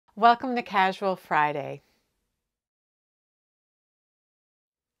Welcome to Casual Friday.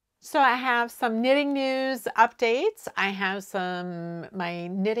 So I have some knitting news updates. I have my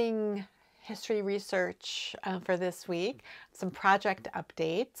knitting history research for this week, some project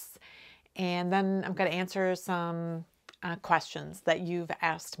updates, and then I'm going to answer some questions that you've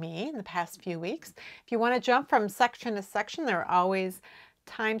asked me in the past few weeks. If you want to jump from section to section, there are always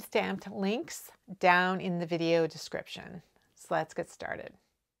time-stamped links down in the video description. So let's get started.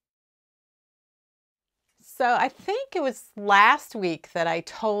 So I think it was last week that I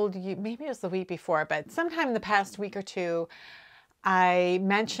told you, maybe it was the week before, but sometime in the past week or two, I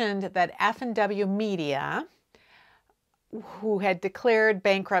mentioned that F&W Media, who had declared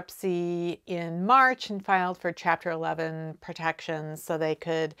bankruptcy in March and filed for Chapter 11 protections so they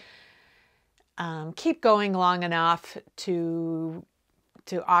could keep going long enough to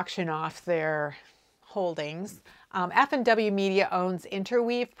auction off their holdings. F&W Media owns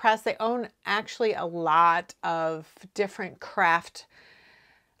Interweave Press. They own actually a lot of different craft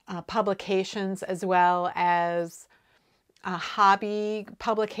publications, as well as hobby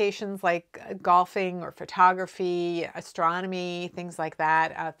publications like golfing or photography, astronomy, things like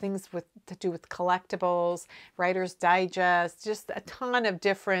that, things to do with collectibles, Writer's Digest, just a ton of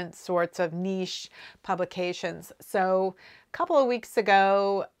different sorts of niche publications. So a couple of weeks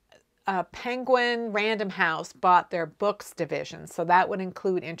ago, Penguin Random House bought their books division, so that would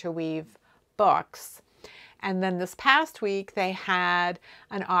include Interweave books. And then this past week, they had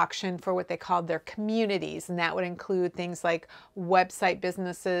an auction for what they called their communities, and that would include things like website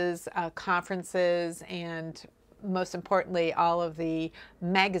businesses, conferences, and most importantly, all of the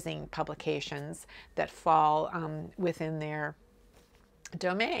magazine publications that fall within their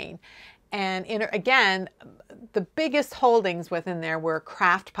domain. And again, the biggest holdings within there were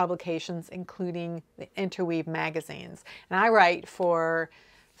craft publications, including the Interweave magazines. And I write for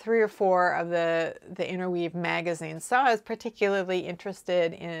 3 or 4 of the Interweave magazines, so I was particularly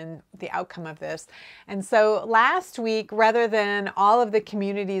interested in the outcome of this. And so last week, rather than all of the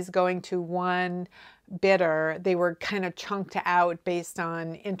communities going to one bidder, they were kind of chunked out based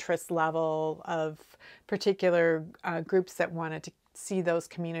on interest level of particular groups that wanted to see those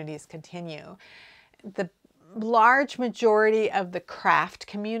communities continue. The large majority of the craft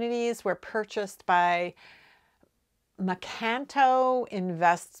communities were purchased by Macanto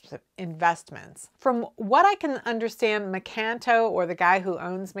Investments. From what I can understand, Macanto, or the guy who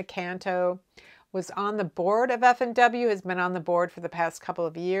owns Macanto, was on the board of F&W, has been on the board for the past couple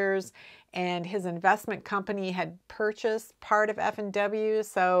of years, and his investment company had purchased part of F&W.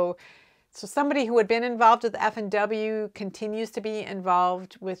 So somebody who had been involved with F&W continues to be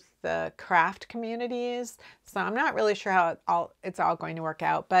involved with the craft communities. So I'm not really sure how it's all going to work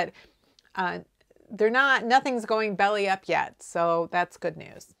out, but nothing's going belly up yet. So that's good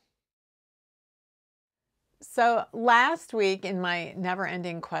news. So last week, in my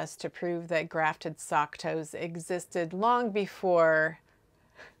never-ending quest to prove that grafted sock toes existed long before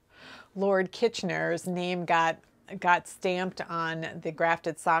Lord Kitchener's name got stamped on the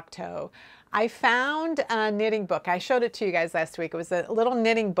grafted sock toe, I found a knitting book. I showed it to you guys last week. It was a little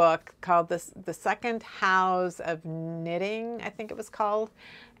knitting book called The Second House of Knitting, I think it was called.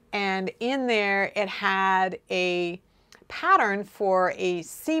 And in there, it had a pattern for a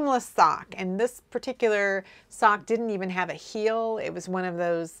seamless sock. And this particular sock didn't even have a heel. It was one of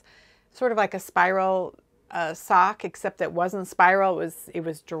those sort of like a spiral sock, except it wasn't spiral. It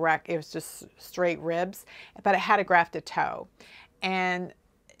was direct. It was just straight ribs, but it had a grafted toe, and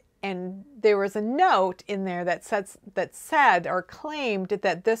there was a note in there that said or claimed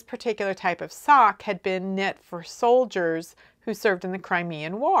that this particular type of sock had been knit for soldiers who served in the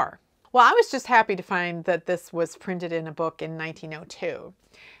Crimean War. Well, I was just happy to find that this was printed in a book in 1902.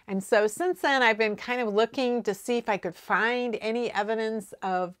 And so since then, I've been kind of looking to see if I could find any evidence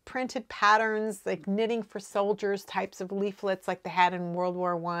of printed patterns, like knitting for soldiers types of leaflets like they had in World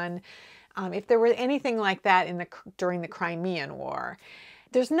War I, if there was anything like that during the Crimean War.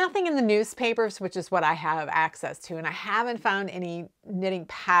 There's nothing in the newspapers, which is what I have access to, and I haven't found any knitting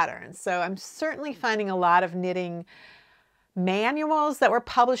patterns. So I'm certainly finding a lot of knitting manuals that were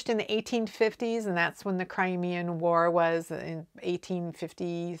published in the 1850s, and that's when the Crimean War was, in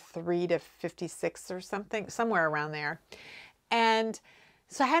 1853 to 56 or something, somewhere around there. And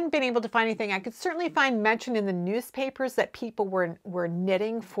so I hadn't been able to find anything. I could certainly find mention in the newspapers that people were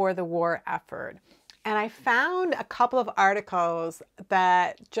knitting for the war effort. And I found a couple of articles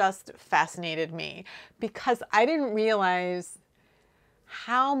that just fascinated me, because I didn't realize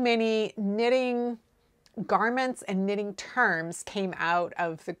how many knitting garments and knitting terms came out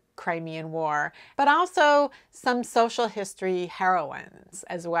of the Crimean War, but also some social history heroines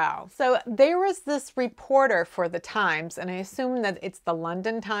as well. So there was this reporter for the Times, and I assume that it's the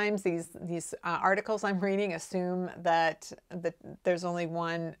London Times. These articles I'm reading assume that there's only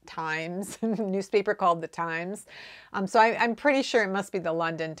one Times newspaper called the Times. So I'm pretty sure it must be the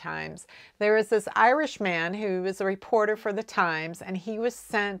London Times. There was this Irish man who was a reporter for the Times, and he was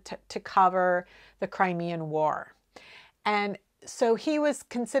sent to cover the Crimean War. And so he was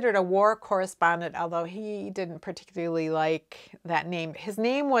considered a war correspondent, although he didn't particularly like that name. His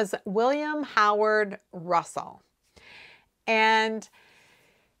name was William Howard Russell. And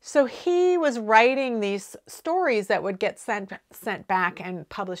so he was writing these stories that would get sent back and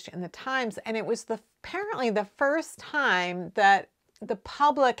published in the Times. And it was apparently the first time that the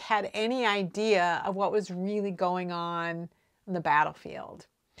public had any idea of what was really going on the battlefield.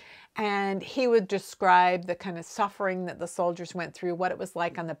 And he would describe the kind of suffering that the soldiers went through, what it was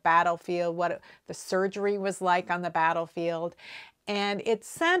like on the battlefield, the surgery was like on the battlefield. And it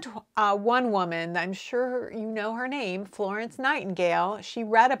sent one woman, I'm sure you know her name, Florence Nightingale. She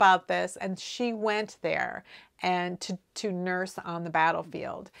read about this and she went there and to nurse on the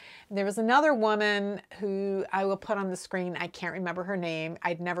battlefield. And there was another woman who I will put on the screen. I can't remember her name.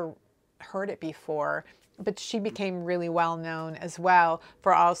 I'd never heard it before. But she became really well known as well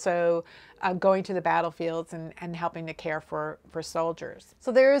for also going to the battlefields and helping to care for soldiers.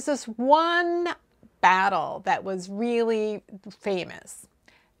 So there is this one battle that was really famous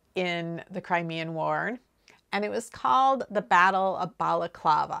in the Crimean War, and it was called the Battle of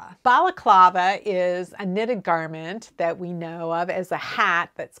Balaclava. Balaclava is a knitted garment that we know of as a hat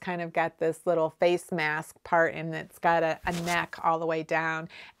that's kind of got this little face mask part and it's got a neck all the way down.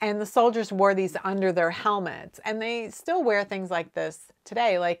 And the soldiers wore these under their helmets, and they still wear things like this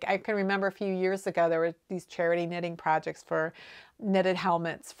today. Like I can remember a few years ago, there were these charity knitting projects for knitted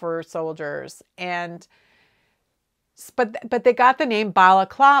helmets for soldiers. But they got the name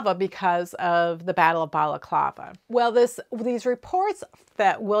Balaclava because of the Battle of Balaclava. Well, these reports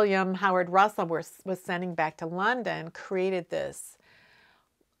that William Howard Russell was sending back to London created this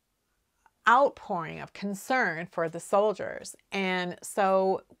outpouring of concern for the soldiers. And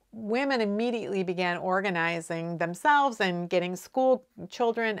so women immediately began organizing themselves and getting school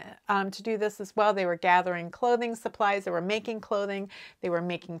children to do this as well. They were gathering clothing supplies. They were making clothing. They were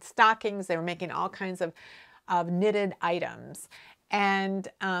making stockings. They were making all kinds of knitted items, and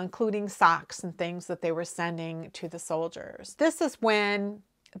including socks and things that they were sending to the soldiers. This is when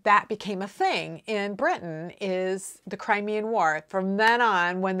that became a thing in Britain, is the Crimean War. From then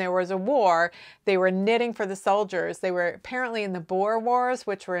on, when there was a war, they were knitting for the soldiers. They were apparently in the Boer Wars,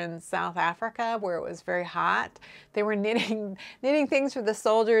 which were in South Africa, where it was very hot. They were knitting things for the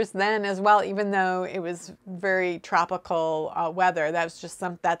soldiers then as well, even though it was very tropical weather.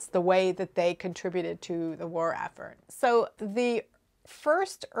 That's the way that they contributed to the war effort. So the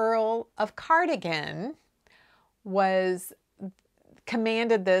first Earl of Cardigan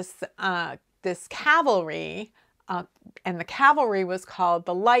commanded this cavalry, and the cavalry was called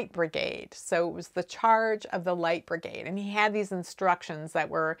the Light Brigade. So it was the charge of the Light Brigade, and he had these instructions that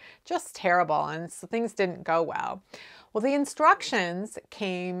were just terrible, and so things didn't go well. Well, the instructions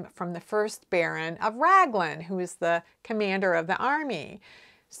came from the first Baron of Raglan, who was the commander of the army.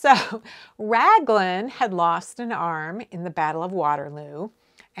 So Raglan had lost an arm in the Battle of Waterloo,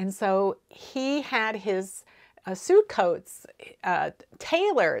 and so he had his suit coats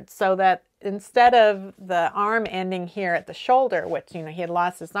tailored so that instead of the arm ending here at the shoulder, which, he had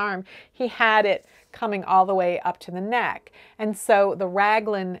lost his arm, he had it coming all the way up to the neck. And so the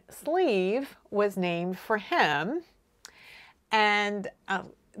Raglan sleeve was named for him. And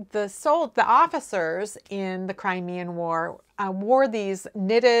the officers in the Crimean War wore these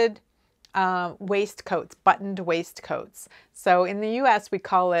knitted waistcoats, buttoned waistcoats. So in the US we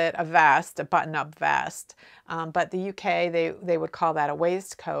call it a vest, a button-up vest, but the UK they would call that a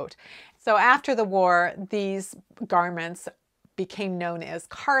waistcoat. So after the war, these garments became known as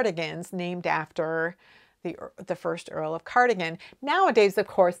cardigans, named after the first Earl of Cardigan. Nowadays, of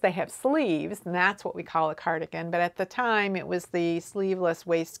course, they have sleeves, and that's what we call a cardigan. But at the time, it was the sleeveless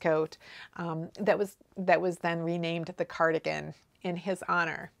waistcoat that was then renamed the cardigan in his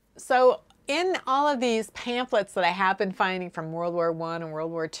honor. So in all of these pamphlets that I have been finding from World War I and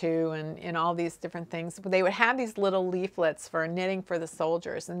World War II and in all these different things, they would have these little leaflets for knitting for the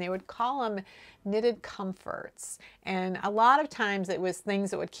soldiers, and they would call them knitted comforts. And a lot of times it was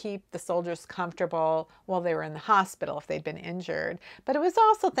things that would keep the soldiers comfortable while they were in the hospital if they'd been injured. But it was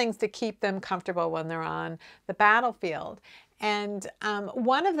also things to keep them comfortable when they're on the battlefield. And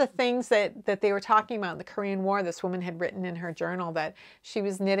one of the things that they were talking about in the Korean War, this woman had written in her journal that she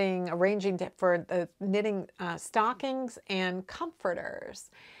was arranging for knitting stockings and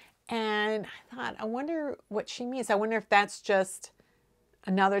comforters. And I thought, I wonder what she means. I wonder if that's just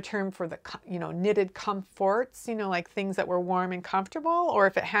another term for the, knitted comforts, like things that were warm and comfortable, or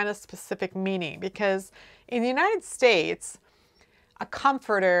if it had a specific meaning. Because in the United States, a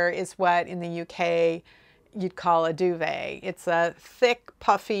comforter is what in the UK you'd call a duvet. It's a thick,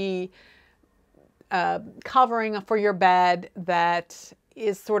 puffy covering for your bed that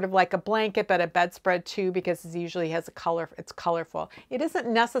is sort of like a blanket, but a bedspread too, because it usually has a color. It's colorful. It isn't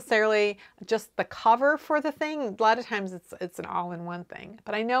necessarily just the cover for the thing. A lot of times it's an all-in-one thing.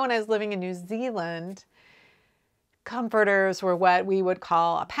 But I know when I was living in New Zealand, comforters were what we would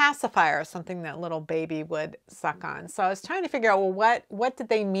call a pacifier, something that little baby would suck on. So I was trying to figure out, well, what did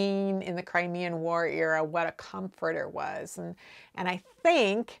they mean in the Crimean War era, what a comforter was? And I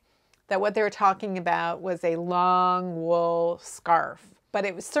think that what they were talking about was a long wool scarf. But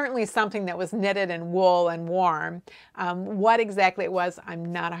it was certainly something that was knitted in wool and warm. What exactly it was,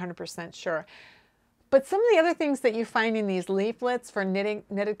 I'm not 100% sure. But some of the other things that you find in these leaflets for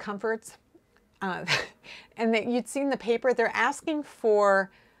knitted comforts, and that you'd seen in the paper, they're asking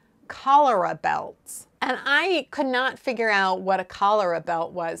for cholera belts. And I could not figure out what a cholera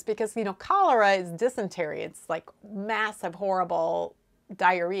belt was because, cholera is dysentery. It's like massive, horrible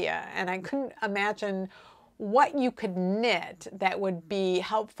diarrhea. And I couldn't imagine what you could knit that would be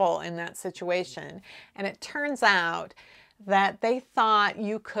helpful in that situation. And it turns out that they thought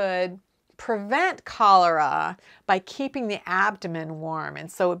you could prevent cholera by keeping the abdomen warm.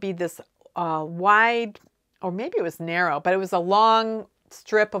 And so it would be this wide, or maybe it was narrow, but it was a long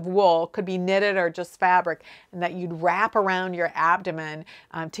strip of wool, could be knitted or just fabric, and that you'd wrap around your abdomen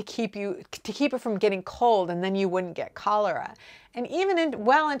to keep it from getting cold, and then you wouldn't get cholera. And even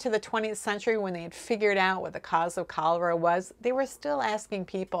well into the 20th century, when they had figured out what the cause of cholera was, they were still asking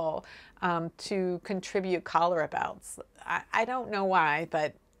people to contribute cholera belts. I don't know why,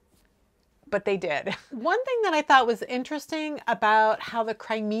 but they did. One thing that I thought was interesting about how the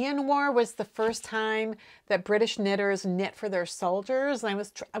Crimean War was the first time that British knitters knit for their soldiers. And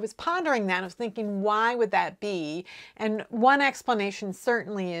I was pondering that. I was thinking, why would that be? And one explanation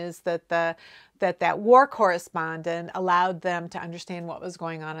certainly is that that war correspondent allowed them to understand what was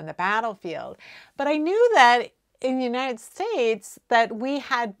going on in the battlefield. But I knew that in the United States that we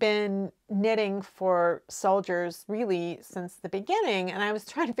had been knitting for soldiers really since the beginning, and I was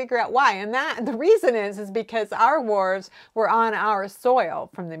trying to figure out why. And the reason is because our wars were on our soil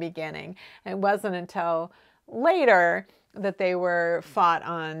from the beginning. And it wasn't until later that they were fought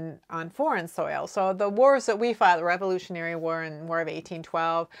on foreign soil. So the wars that we fought, the Revolutionary War and War of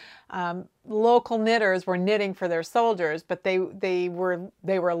 1812, local knitters were knitting for their soldiers, but they were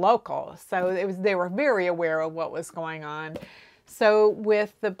local. So they were very aware of what was going on. So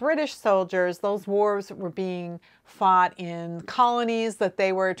with the British soldiers, those wars were being fought in colonies that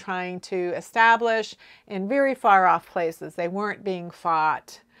they were trying to establish in very far off places. They weren't being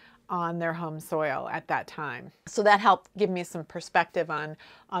fought on their home soil at that time. So that helped give me some perspective on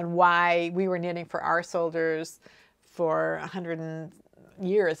why we were knitting for our soldiers for 100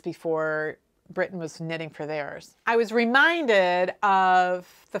 years before Britain was knitting for theirs. I was reminded of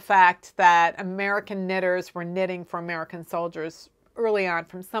the fact that American knitters were knitting for American soldiers early on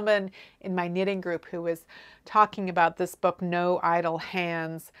from someone in my knitting group who was talking about this book, No Idle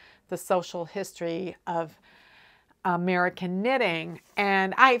Hands, The Social History of American Knitting.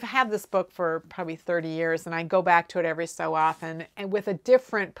 And I've had this book for probably 30 years, and I go back to it every so often, and with a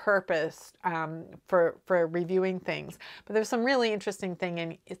different purpose for reviewing things. But there's some really interesting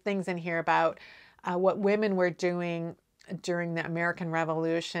things in here about what women were doing during the American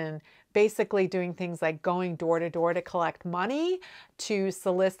Revolution, basically doing things like going door to door to collect money, to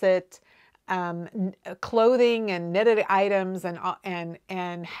solicit clothing and knitted items,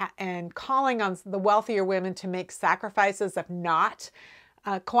 and calling on the wealthier women to make sacrifices of not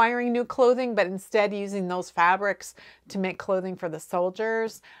acquiring new clothing, but instead using those fabrics to make clothing for the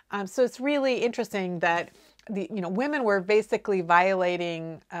soldiers. So it's really interesting that women were basically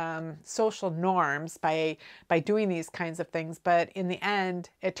violating social norms by doing these kinds of things. But in the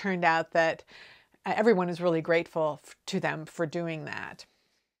end, it turned out that everyone is really grateful to them for doing that.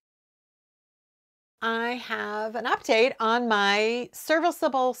 I have an update on my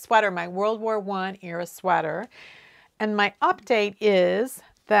serviceable sweater, my World War I era sweater. And my update is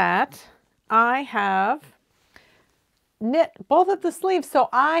that I have knit both of the sleeves. So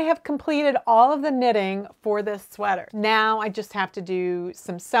I have completed all of the knitting for this sweater. Now I just have to do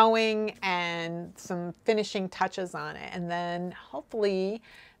some sewing and some finishing touches on it. And then hopefully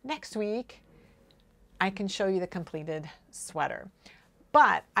next week I can show you the completed sweater.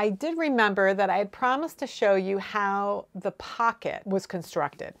 But I did remember that I had promised to show you how the pocket was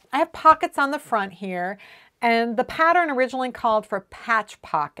constructed. I have pockets on the front here, and the pattern originally called for patch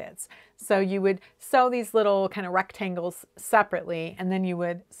pockets. So you would sew these little kind of rectangles separately, and then you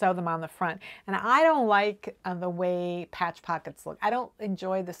would sew them on the front. And I don't like the way patch pockets look. I don't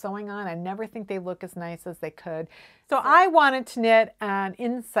enjoy the sewing on. I never think they look as nice as they could. So I wanted to knit an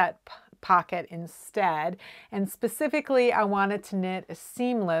inset pocket instead, and specifically I wanted to knit a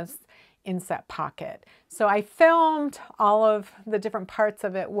seamless inset pocket. So I filmed all of the different parts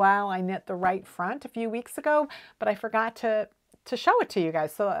of it while I knit the right front a few weeks ago, but I forgot to show it to you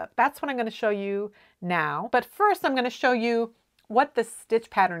guys. So that's what I'm going to show you now. But first I'm going to show you what the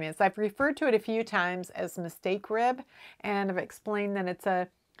stitch pattern is. I've referred to it a few times as mistake rib, and I've explained that it's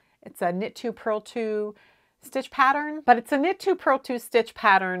a knit 2 purl 2 stitch pattern, but it's a knit 2 purl 2 stitch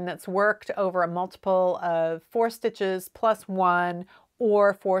pattern that's worked over a multiple of 4 stitches plus 1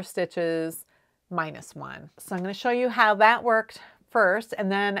 or 4 stitches minus 1. So I'm going to show you how that worked first,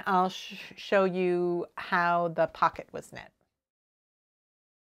 and then I'll show you how the pocket was knit.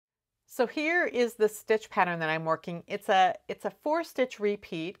 So here is the stitch pattern that I'm working. It's a 4-stitch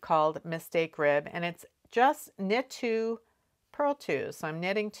repeat called mistake rib, and it's just knit 2 purl 2. So I'm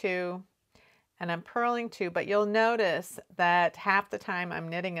knitting 2 and I'm purling 2, but you'll notice that half the time I'm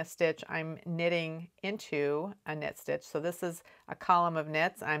knitting a stitch, I'm knitting into a knit stitch. So this is a column of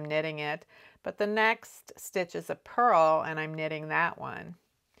knits, I'm knitting it, but the next stitch is a purl and I'm knitting that one.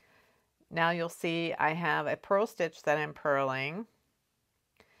 Now you'll see I have a purl stitch that I'm purling,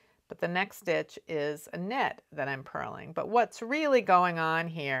 but the next stitch is a knit that I'm purling. But what's really going on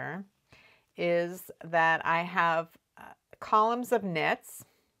here is that I have columns of knits,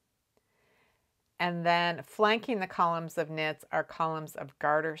 and then flanking the columns of knits are columns of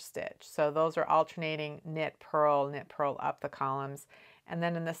garter stitch. So those are alternating knit, purl up the columns. And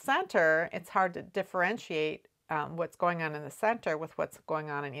then in the center, it's hard to differentiate what's going on in the center with what's going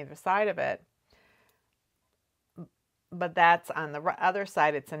on either side of it. But that's on the other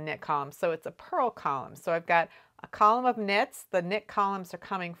side, it's a knit column. So it's a purl column. So I've got a column of knits, the knit columns are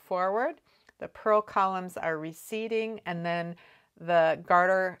coming forward, the purl columns are receding, and then the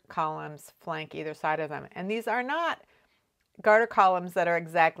garter columns flank either side of them. And these are not garter columns that are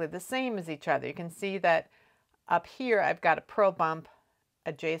exactly the same as each other. You can see that up here I've got a purl bump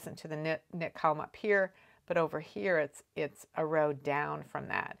adjacent to the knit column up here, but over here it's a row down from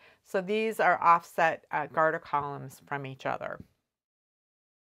that. So these are offset garter columns from each other.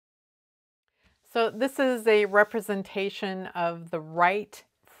 So this is a representation of the right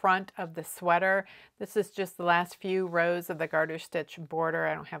front of the sweater. This is just the last few rows of the garter stitch border.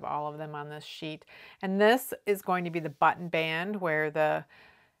 I don't have all of them on this sheet. And this is going to be the button band where the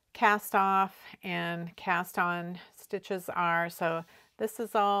cast off and cast on stitches are. So this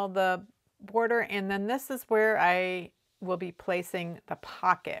is all the border, and then this is where I will be placing the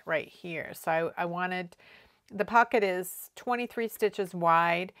pocket right here. So I wanted, the pocket is 23 stitches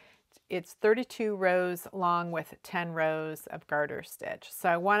wide. It's 32 rows long with 10 rows of garter stitch. So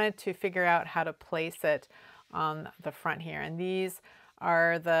I wanted to figure out how to place it on the front here. And these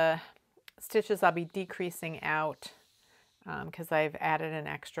are the stitches I'll be decreasing out because I've added an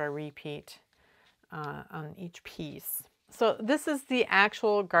extra repeat on each piece. So this is the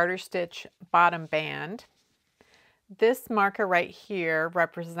actual garter stitch bottom band. This marker right here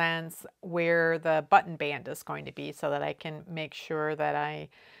represents where the button band is going to be so that I can make sure that I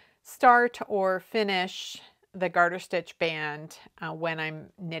start or finish the garter stitch band when I'm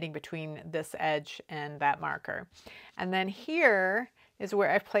knitting between this edge and that marker. And then here is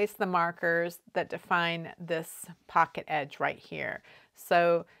where I've placed the markers that define this pocket edge right here.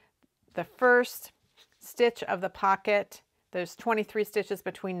 So the first stitch of the pocket, there's 23 stitches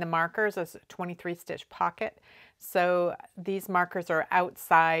between the markers, there's a 23 stitch pocket. So these markers are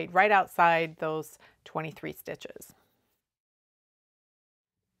outside, right outside those 23 stitches.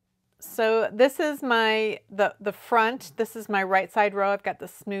 So this is my, the front, this is my right side row. I've got the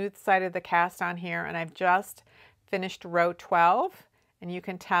smooth side of the cast on here, and I've just finished row 12. And you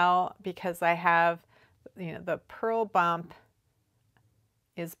can tell because I have, you know, the purl bump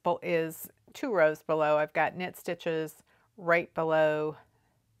is 2 rows below. I've got knit stitches right below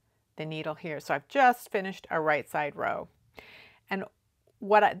the needle here. So I've just finished a right side row. And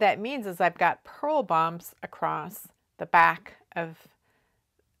what that means is I've got purl bumps across the back of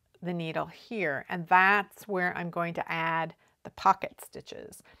the needle here, and that's where I'm going to add the pocket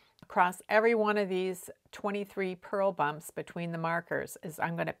stitches. Across every one of these 23 purl bumps between the markers is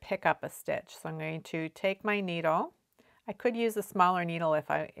I'm going to pick up a stitch. So I'm going to take my needle. I could use a smaller needle if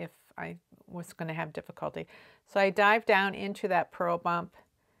I was going to have difficulty. So I dive down into that purl bump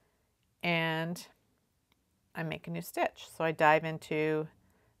and I make a new stitch. So I dive into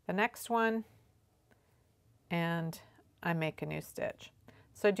the next one and I make a new stitch.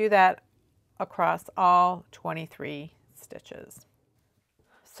 So I do that across all 23 stitches.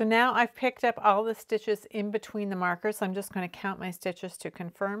 So now I've picked up all the stitches in between the markers. I'm just going to count my stitches to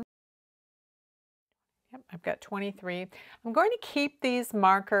confirm. Yep, I've got 23. I'm going to keep these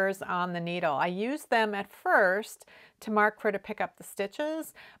markers on the needle. I use them at first to mark where to pick up the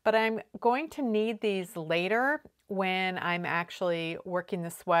stitches, but I'm going to need these later when I'm actually working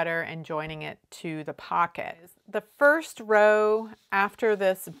the sweater and joining it to the pocket. The first row after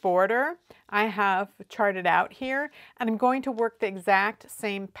this border I have charted out here, and I'm going to work the exact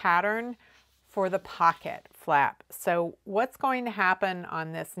same pattern for the pocket flap. So what's going to happen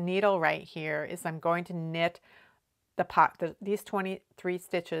on this needle right here is I'm going to knit these 23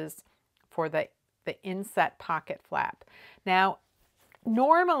 stitches for the inset pocket flap. Now,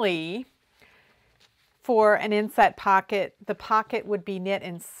 normally for an inset pocket, the pocket would be knit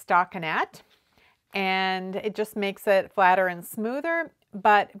in stockinette, and it just makes it flatter and smoother.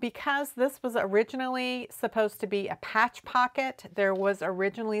 But because this was originally supposed to be a patch pocket, there was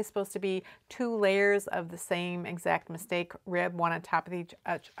originally supposed to be 2 layers of the same exact mistake rib, one on top of each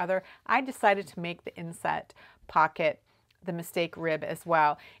other, I decided to make the inset pocket the mistake rib as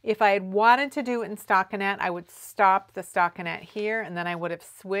well. If I had wanted to do it in stockinette, I would stop the stockinette here, and then I would have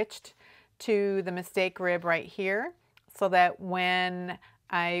switched to the mistake rib right here, so that when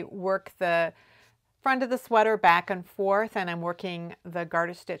I work the front of the sweater back and forth and I'm working the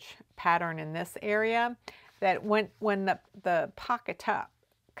garter stitch pattern in this area, that when the pocket top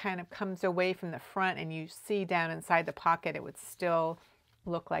kind of comes away from the front and you see down inside the pocket, it would still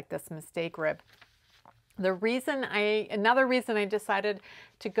look like this mistake rib. Another reason I decided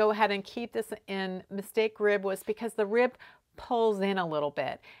to go ahead and keep this in mistake rib was because the rib pulls in a little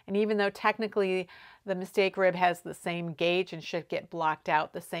bit, and even though technically the mistake rib has the same gauge and should get blocked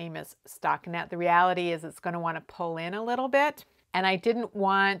out the same as stockinette, the reality is it's going to want to pull in a little bit, and I didn't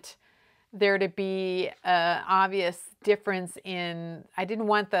want there to be an obvious difference in, I didn't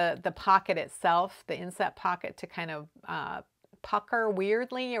want the pocket itself, the inset pocket, to kind of pucker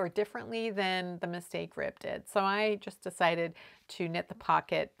weirdly or differently than the mistake rib did. So I just decided to knit the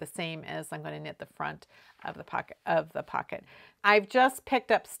pocket the same as I'm going to knit the front of the pocket. I've just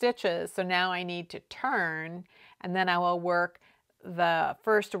picked up stitches, so now I need to turn, and then I will work the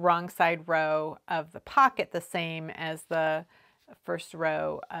first wrong side row of the pocket the same as the first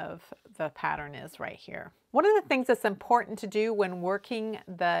row of the pattern is right here. One of the things that's important to do when working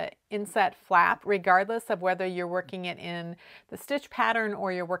the inset flap, regardless of whether you're working it in the stitch pattern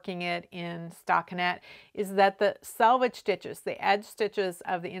or you're working it in stockinette, is that the selvage stitches, the edge stitches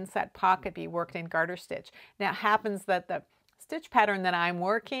of the inset pocket, be worked in garter stitch. Now it happens that the stitch pattern that I'm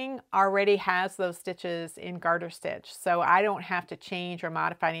working already has those stitches in garter stitch, so I don't have to change or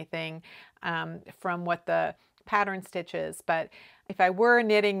modify anything from what the pattern stitch is. But if I were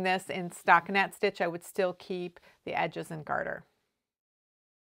knitting this in stockinette stitch, I would still keep the edges in garter.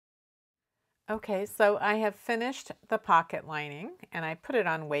 Okay, so I have finished the pocket lining and I put it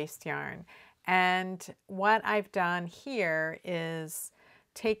on waste yarn, and what I've done here is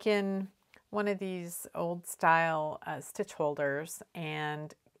taken one of these old style stitch holders,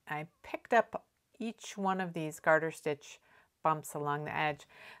 and I picked up each one of these garter stitch bumps along the edge.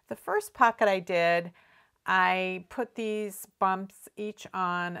 The first pocket I did, I put these bumps each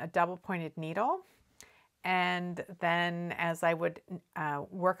on a double pointed needle, and then as I would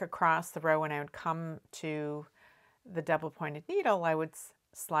work across the row, when I would come to the double pointed needle, I would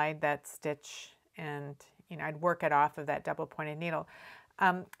slide that stitch and I'd work it off of that double pointed needle.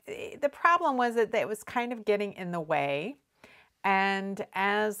 The problem was that it was kind of getting in the way, and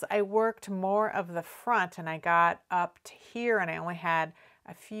as I worked more of the front and I got up to here and I only had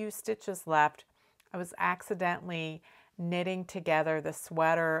a few stitches left, I was accidentally knitting together the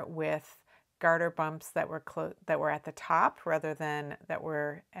sweater with garter bumps that were at the top rather than that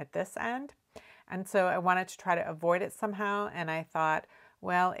were at this end. And so I wanted to try to avoid it somehow, and I thought,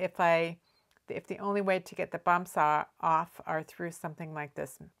 well, if the only way to get the bumps off are through something like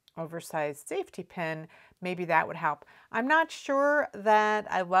this oversized safety pin, maybe that would help. I'm not sure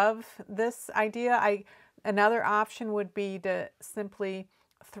that I love this idea. Another option would be to simply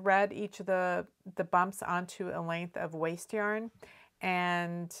thread each of the bumps onto a length of waste yarn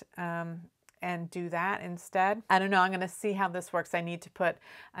and do that instead. I don't know, I'm going to see how this works. I need to put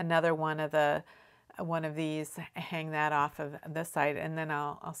another one of these, hang that off of this side, and then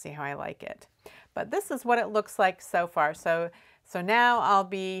I'll see how I like it. But this is what it looks like so far. So now I'll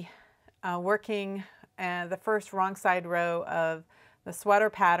be working the first wrong side row of the sweater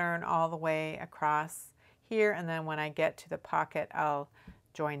pattern all the way across here, and then when I get to the pocket, I'll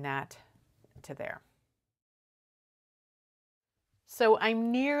join that to there. So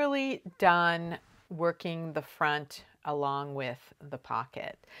I'm nearly done working the front along with the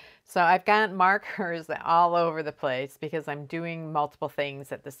pocket. So I've got markers all over the place because I'm doing multiple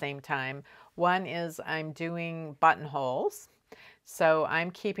things at the same time. One is I'm doing buttonholes. So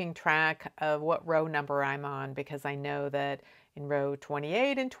I'm keeping track of what row number I'm on because I know that in row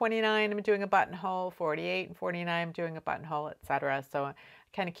 28 and 29 I'm doing a buttonhole, 48 and 49 I'm doing a buttonhole, etc. So I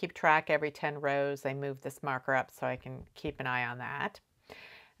kind of keep track every 10 rows. I move this marker up so I can keep an eye on that.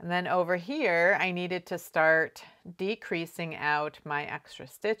 And then over here, I needed to start decreasing out my extra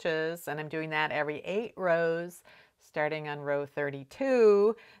stitches, and I'm doing that every 8 rows, starting on row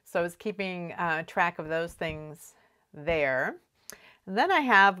 32. So I was keeping track of those things there. And then I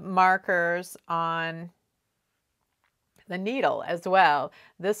have markers on the needle as well.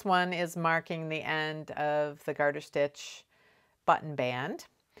 This one is marking the end of the garter stitch button band.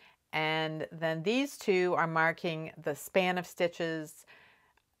 And then these two are marking the span of stitches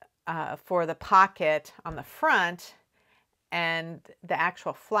for the pocket on the front, and the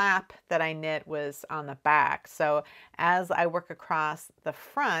actual flap that I knit was on the back. So as I work across the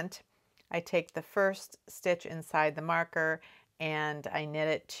front, I take the first stitch inside the marker and I knit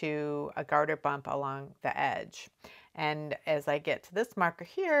it to a garter bump along the edge. And as I get to this marker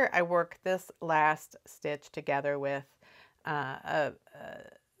here, I work this last stitch together with a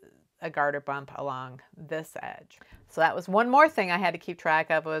garter bump along this edge. So that was one more thing I had to keep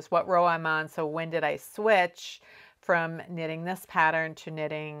track of, was what row I'm on. So when did I switch from knitting this pattern to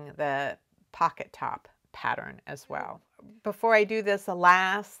knitting the pocket top pattern as well. Before I do this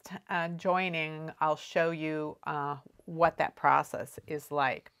last joining, I'll show you what that process is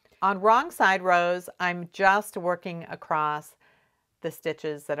like. On wrong side rows, I'm just working across the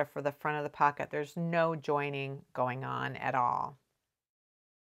stitches that are for the front of the pocket. There's no joining going on at all.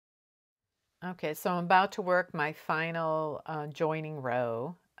 Okay, so I'm about to work my final joining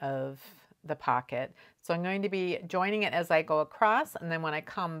row of the pocket. So I'm going to be joining it as I go across, and then when I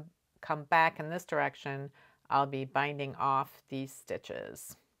come back in this direction, I'll be binding off these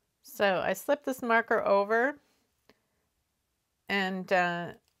stitches. So I slip this marker over, and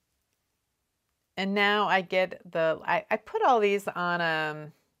now I get I put all these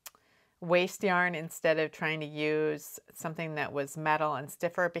on waste yarn instead of trying to use something that was metal and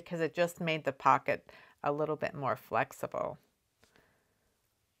stiffer, because it just made the pocket a little bit more flexible.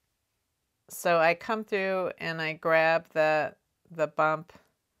 So I come through and I grab the bump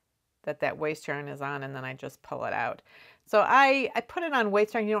that waste yarn is on, and then I just pull it out. So I put it on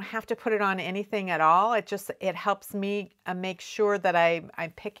waste yarn. You don't have to put it on anything at all. It helps me make sure that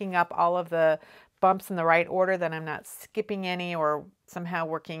I'm picking up all of the bumps in the right order, that I'm not skipping any or somehow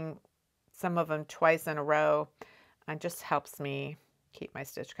working some of them twice in a row. It just helps me keep my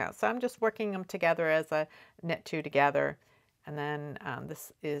stitch count. So I'm just working them together as a knit two together. And then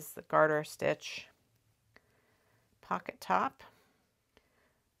this is the garter stitch pocket top.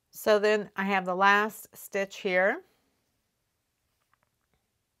 So then I have the last stitch here.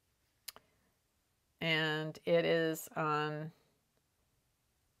 And it is on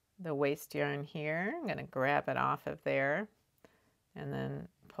the waste yarn here. I'm going to grab it off of there and then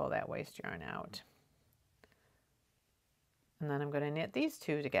pull that waste yarn out. And then I'm going to knit these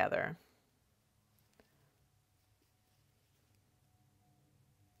two together.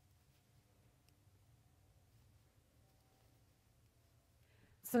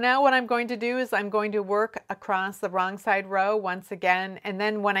 So now what I'm going to do is I'm going to work across the wrong side row once again, and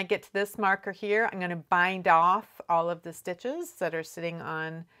then when I get to this marker here, I'm going to bind off all of the stitches that are sitting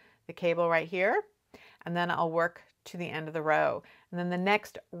on the cable right here, and then I'll work to the end of the row. And then the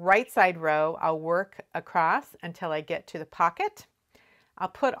next right side row, I'll work across until I get to the pocket. I'll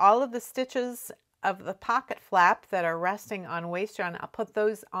put all of the stitches of the pocket flap that are resting on waste yarn, I'll put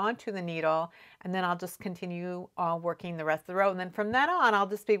those onto the needle, and then I'll just continue working the rest of the row. And then from then on, I'll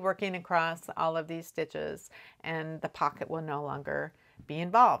just be working across all of these stitches, and the pocket will no longer be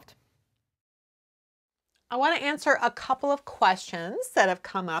involved. I want to answer a couple of questions that have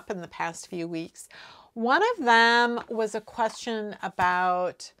come up in the past few weeks. One of them was a question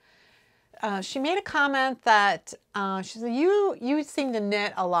about she made a comment that she said, you seem to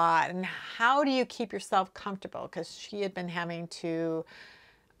knit a lot, and how do you keep yourself comfortable? Because she had been having to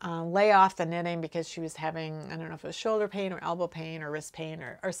lay off the knitting because she was having, I don't know if it was shoulder pain or elbow pain or wrist pain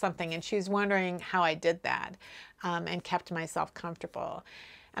or something, and she was wondering how I did that and kept myself comfortable.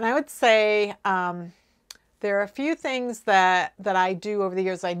 And I would say there are a few things that I do over the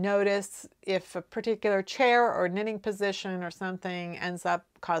years. I notice if a particular chair or knitting position or something ends up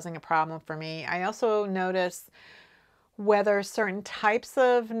causing a problem for me. I also notice whether certain types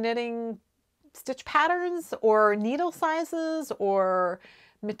of knitting stitch patterns or needle sizes or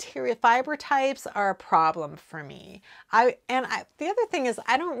material fiber types are a problem for me. The other thing is,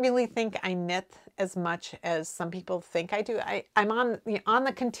 I don't really think I knit as much as some people think I do. I'm on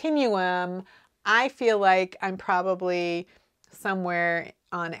the continuum. I feel like I'm probably somewhere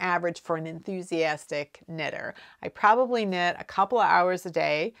on average for an enthusiastic knitter. I probably knit a couple of hours a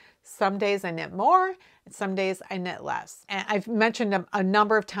day. Some days I knit more, and some days I knit less. And I've mentioned a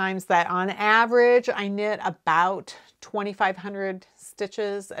number of times that on average I knit about 2,500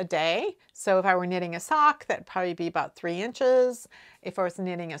 stitches a day. So if I were knitting a sock, that'd probably be about 3 inches. If I was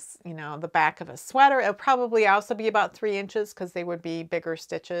knitting the back of a sweater, it'll probably also be about 3 inches because they would be bigger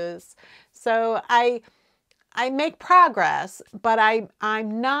stitches. So I make progress, but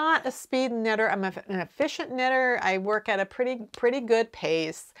I'm not a speed knitter. I'm an efficient knitter. I work at a pretty good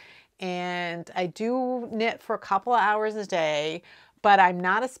pace, and I do knit for a couple of hours a day, but I'm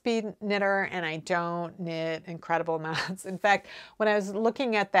not a speed knitter, and I don't knit incredible amounts. In fact, when I was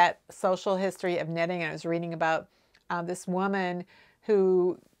looking at that social history of knitting, I was reading about this woman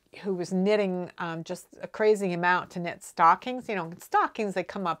who was knitting just a crazy amount to knit stockings. You know, stockings, they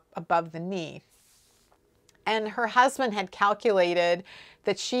come up above the knee. And her husband had calculated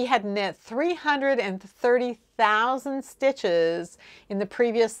that she had knit 330,000 stitches in the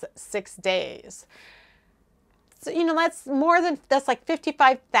previous 6 days. So, you know, that's like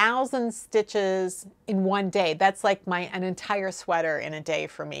 55,000 stitches in one day. That's like an entire sweater in a day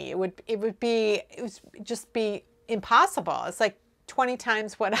for me. It would just be impossible. It's like 20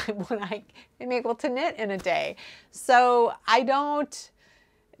 times what I am able to knit in a day. So I don't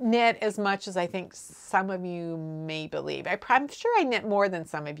knit as much as I think some of you may believe. I'm sure I knit more than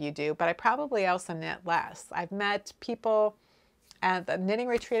some of you do, but I probably also knit less. I've met people at the knitting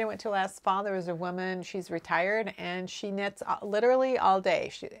retreat I went to last fall. There was a woman, she's retired, and she knits literally all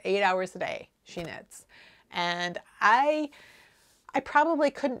day. 8 hours a day she knits. And I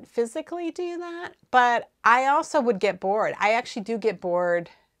probably couldn't physically do that, but I also would get bored. I actually do get bored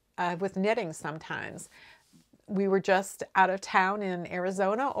with knitting sometimes. We were just out of town in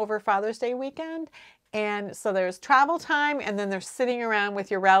Arizona over Father's Day weekend, and so there's travel time, and then there's sitting around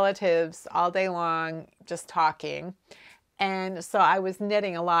with your relatives all day long just talking. And so I was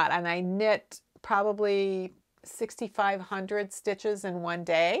knitting a lot, and I knit probably 6,500 stitches in one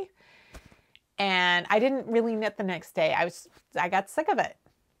day. And I didn't really knit the next day. I got sick of it.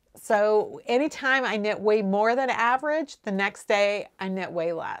 So anytime I knit way more than average, the next day I knit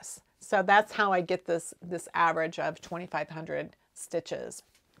way less. So that's how I get this average of 2,500 stitches.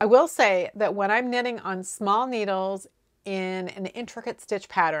 I will say that when I'm knitting on small needles in an intricate stitch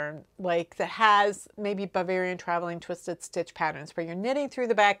pattern, like that has maybe Bavarian traveling twisted stitch patterns, where you're knitting through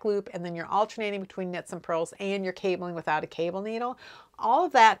the back loop and then you're alternating between knits and purls, and you're cabling without a cable needle, all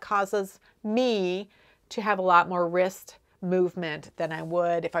of that causes me to have a lot more wrist movement than I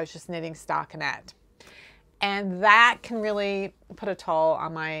would if I was just knitting stockinette. And that can really put a toll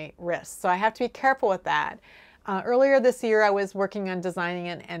on my wrists. So I have to be careful with that. Earlier this year, I was working on designing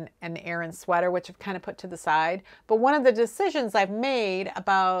an Aran sweater, which I've kind of put to the side. But one of the decisions I've made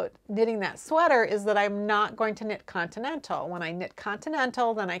about knitting that sweater is that I'm not going to knit continental. When I knit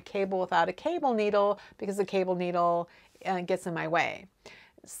continental, then I cable without a cable needle because the cable needle gets in my way.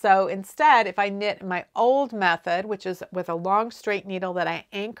 So instead, if I knit my old method, which is with a long straight needle that I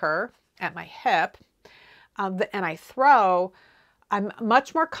anchor at my hip, and I throw, I'm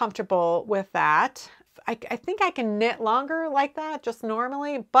much more comfortable with that. I think I can knit longer like that just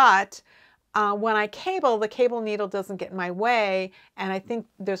normally, but when I cable, the cable needle doesn't get in my way, and I think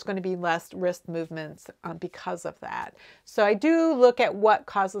there's going to be less wrist movements because of that. So I do look at what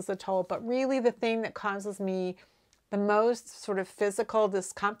causes the toll, but really the thing that causes me the most sort of physical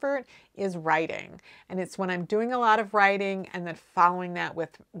discomfort is writing. And it's when I'm doing a lot of writing and then following that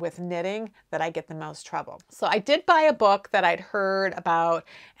with knitting that I get the most trouble. So I did buy a book that I'd heard about,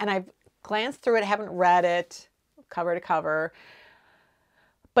 and I've glanced through it, haven't read it cover to cover,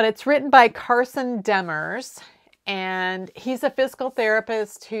 but it's written by Carson Demers, And he's a physical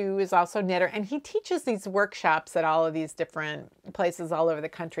therapist who is also a knitter, and he teaches these workshops at all of these different places all over the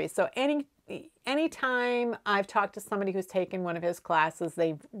country. So anytime I've talked to somebody who's taken one of his classes,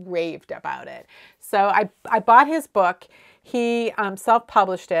 they've raved about it. So I bought his book. He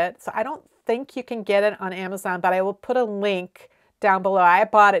self-published it, so I don't think you can get it on Amazon, but I will put a link down below. I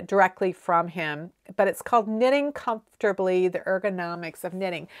bought it directly from him, but it's called Knitting Comfortably, the Ergonomics of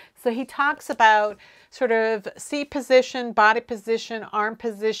Knitting. So he talks about sort of seat position, body position, arm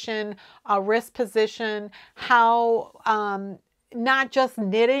position, wrist position, how not just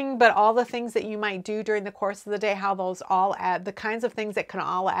knitting, but all the things that you might do during the course of the day, how those all add, the kinds of things that can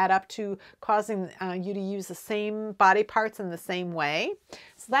all add up to causing you to use the same body parts in the same way.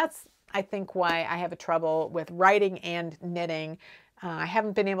 So that's, I think, why I have a trouble with writing and knitting. I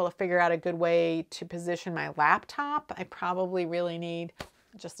haven't been able to figure out a good way to position my laptop. I probably really need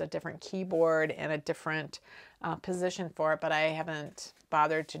just a different keyboard and a different position for it, but I haven't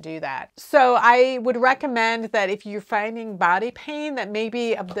bothered to do that. So I would recommend that if you're finding body pain, that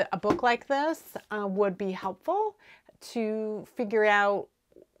maybe a book like this would be helpful to figure out,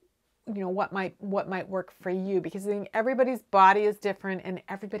 you know, what might work for you, because I think everybody's body is different and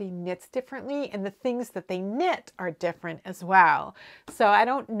everybody knits differently, and the things that they knit are different as well. So I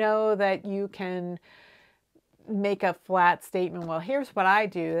don't know that you can make a flat statement, well, here's what I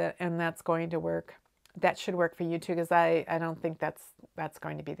do and that's going to work. That should work for you too, because I don't think that's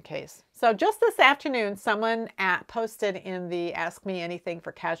going to be the case. So just this afternoon, someone posted in the Ask Me Anything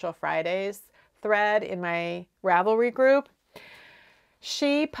for Casual Fridays thread in my Ravelry group.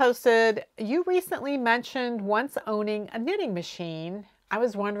 She posted, "You recently mentioned once owning a knitting machine. I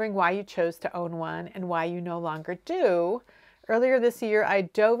was wondering why you chose to own one and why you no longer do. Earlier this year, I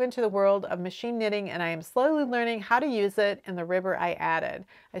dove into the world of machine knitting and I am slowly learning how to use it and the ribbon I added.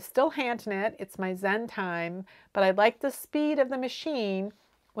 I still hand knit, it's my zen time, but I like the speed of the machine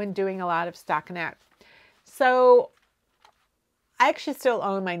when doing a lot of stockinette." So I actually still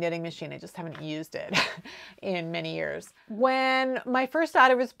own my knitting machine. I just haven't used it in many years. When my first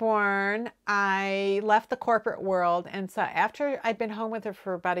daughter was born, I left the corporate world. And so after I'd been home with her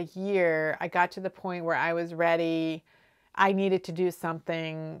for about a year, I got to the point where I was ready. I needed to do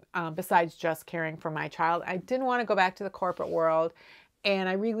something besides just caring for my child. I didn't want to go back to the corporate world, and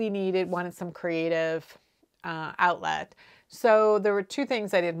I really wanted some creative outlet. So there were two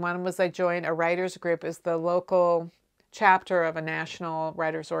things I did. One was I joined a writers group as the local chapter of a national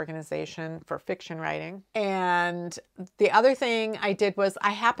writers organization for fiction writing. And the other thing I did was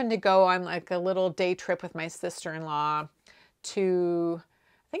I happened to go on like a little day trip with my sister-in-law to,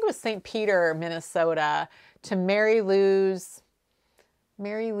 I think it was St. Peter, Minnesota, to Mary Lou's,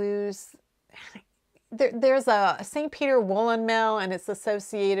 there's a St. Peter woolen mill, and it's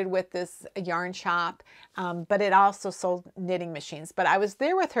associated with this yarn shop, but it also sold knitting machines. But I was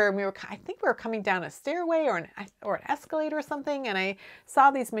there with her, and I think we were coming down a stairway or an escalator or something, and I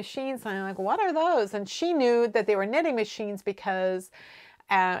saw these machines, and I'm like, what are those? And she knew that they were knitting machines because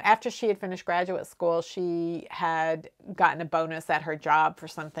after she had finished graduate school, she had gotten a bonus at her job for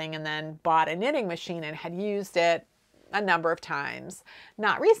something and then bought a knitting machine and had used it a number of times.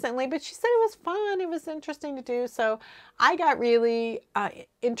 Not recently, but she said it was fun. It was interesting to do. So I got really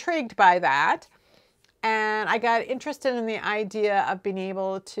intrigued by that. And I got interested in the idea of being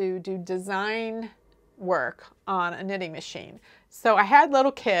able to do design work on a knitting machine. So I had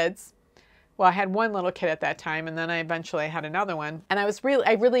little kids. Well, I had one little kid at that time, and then I eventually had another one. And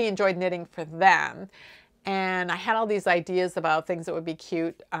I really enjoyed knitting for them. And I had all these ideas about things that would be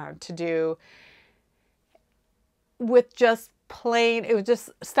cute to do with just plain, it was just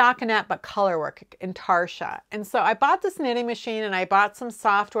stockinette, but color work in Tarsha. And so I bought this knitting machine, and I bought some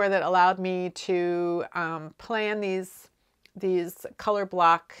software that allowed me to plan these color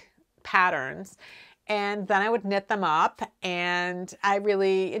block patterns. And then I would knit them up, and I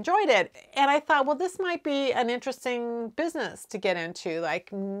really enjoyed it. And I thought, well, this might be an interesting business to get into,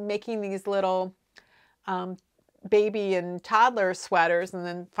 like making these little baby and toddler sweaters and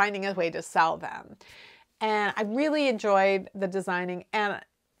then finding a way to sell them. And I really enjoyed the designing. And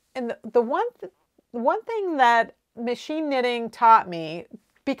the one thing that machine knitting taught me,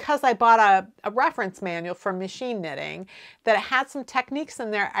 because I bought a reference manual for machine knitting, that it had some techniques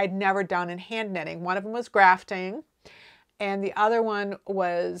in there I'd never done in hand knitting. One of them was grafting, and the other one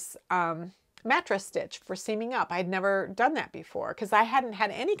was mattress stitch for seaming up. I'd never done that before because I hadn't had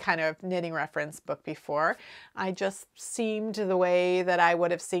any kind of knitting reference book before. I just seamed the way that I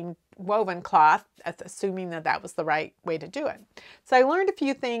would have seamed woven cloth, assuming that that was the right way to do it. So I learned a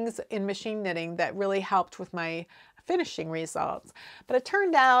few things in machine knitting that really helped with my finishing results. But it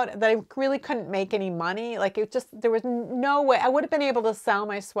turned out that I really couldn't make any money. Like there was no way. I would have been able to sell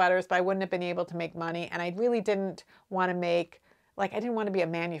my sweaters, but I wouldn't have been able to make money. And I really didn't want to make, like I didn't want to be a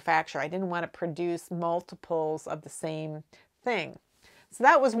manufacturer. I didn't want to produce multiples of the same thing. So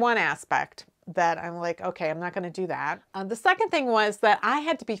that was one aspect that I'm like, okay, I'm not going to do that. The second thing was that I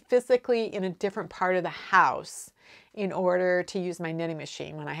had to be physically in a different part of the house in order to use my knitting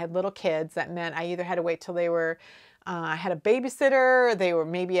machine. When I had little kids, that meant I either had to wait till they were, I had a babysitter, or they were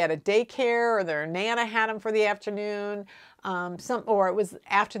maybe at a daycare, or their Nana had them for the afternoon, or it was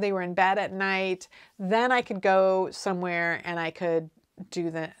after they were in bed at night. Then I could go somewhere and I could do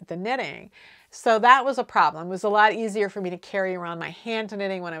the knitting. So that was a problem. It was a lot easier for me to carry around my hand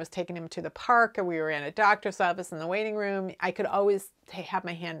knitting when I was taking him to the park or we were in a doctor's office in the waiting room. I could always have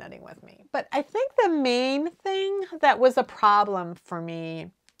my hand knitting with me. But I think the main thing that was a problem for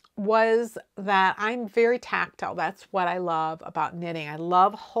me was that I'm very tactile. That's what I love about knitting. I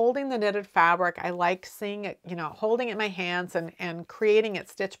love holding the knitted fabric. I like seeing it, holding it in my hands and creating it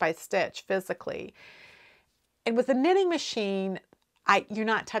stitch by stitch physically. And with the knitting machine, you're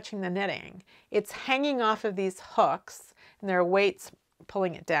not touching the knitting. It's hanging off of these hooks, and there are weights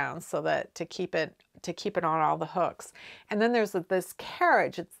pulling it down so that to keep it on all the hooks. And then there's this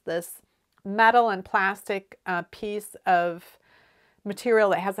carriage. It's this metal and plastic piece of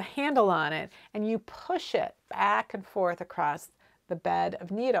material that has a handle on it, and you push it back and forth across the bed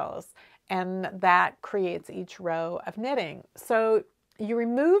of needles, and that creates each row of knitting. So you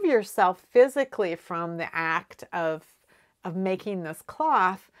remove yourself physically from the act of making this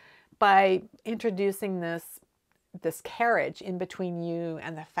cloth by introducing this carriage in between you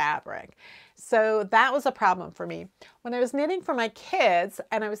and the fabric. So that was a problem for me. When I was knitting for my kids,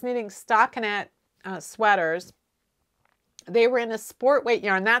 and I was knitting stockinette sweaters, they were in a sport weight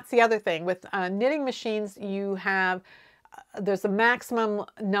yarn. That's the other thing. With knitting machines, you have, there's a maximum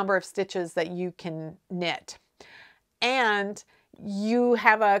number of stitches that you can knit. And you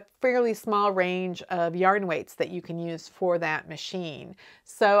have a fairly small range of yarn weights that you can use for that machine.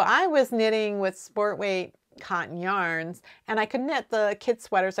 So I was knitting with sport weight cotton yarns, and I could knit the kids'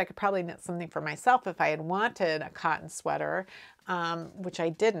 sweaters. I could probably knit something for myself if I had wanted a cotton sweater, which I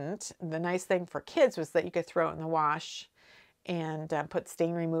didn't. The nice thing for kids was that you could throw it in the wash and put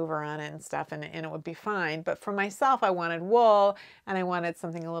stain remover on it and stuff, and it would be fine. But for myself, I wanted wool, and I wanted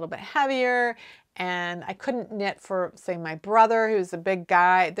something a little bit heavier, and I couldn't knit for, say, my brother, who's a big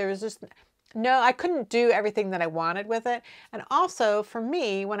guy. There was just no, I couldn't do everything that I wanted with it. And also for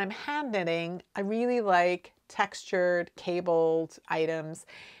me, when I'm hand knitting, I really like textured, cabled items,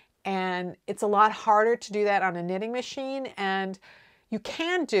 and it's a lot harder to do that on a knitting machine. And you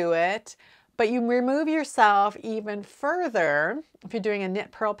can do it, but you remove yourself even further if you're doing a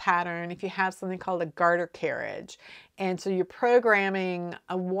knit purl pattern, if you have something called a garter carriage. And so you're programming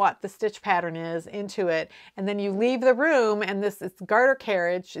what the stitch pattern is into it, and then you leave the room, and this garter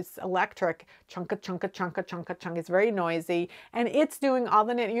carriage is electric, chunka, chunka, chunka, chunka, chunka. It's very noisy, and it's doing all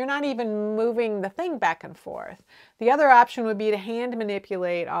the knitting. You're not even moving the thing back and forth. The other option would be to hand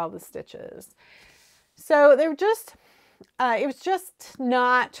manipulate all the stitches. So they're just... it was just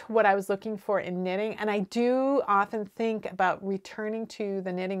not what I was looking for in knitting, and I do often think about returning to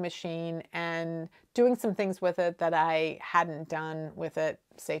the knitting machine and doing some things with it that I hadn't done with it,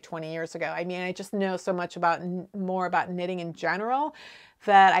 say, 20 years ago. I mean, I just know so much more about knitting in general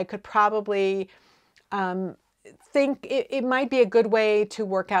that I could probably think it might be a good way to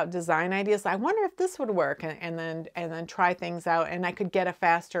work out design ideas. I wonder if this would work, and then try things out, and I could get a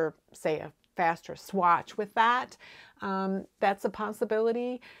faster swatch with that. That's a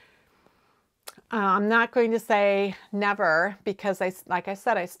possibility. I'm not going to say never, because like I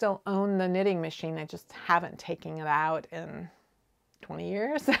said, I still own the knitting machine. I just haven't taken it out in 20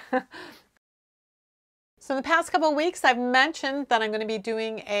 years. So in the past couple of weeks, I've mentioned that I'm going to be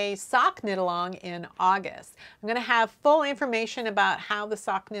doing a sock knit along in August. I'm going to have full information about how the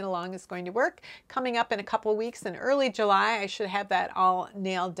sock knit along is going to work coming up in a couple of weeks. In early July, I should have that all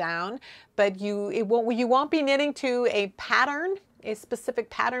nailed down. But you won't be knitting to a pattern, a specific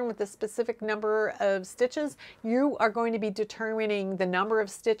pattern with a specific number of stitches. You are going to be determining the number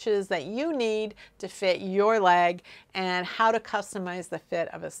of stitches that you need to fit your leg and how to customize the fit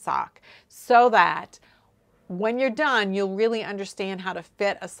of a sock, so that when you're done, you'll really understand how to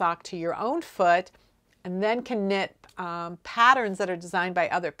fit a sock to your own foot, and then can knit patterns that are designed by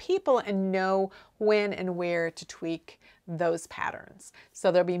other people and know when and where to tweak those patterns.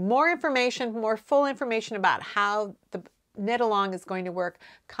 So there'll be more information, more full information about how knit along is going to work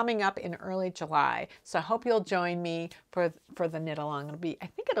coming up in early July. So I hope you'll join me for the knit along. I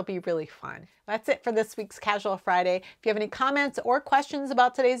think it'll be really fun. That's it for this week's Casual Friday. If you have any comments or questions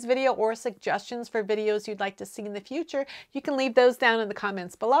about today's video or suggestions for videos you'd like to see in the future, you can leave those down in the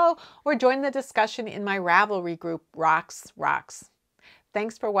comments below or join the discussion in my Ravelry group, Rocks.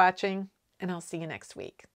 Thanks for watching, and I'll see you next week.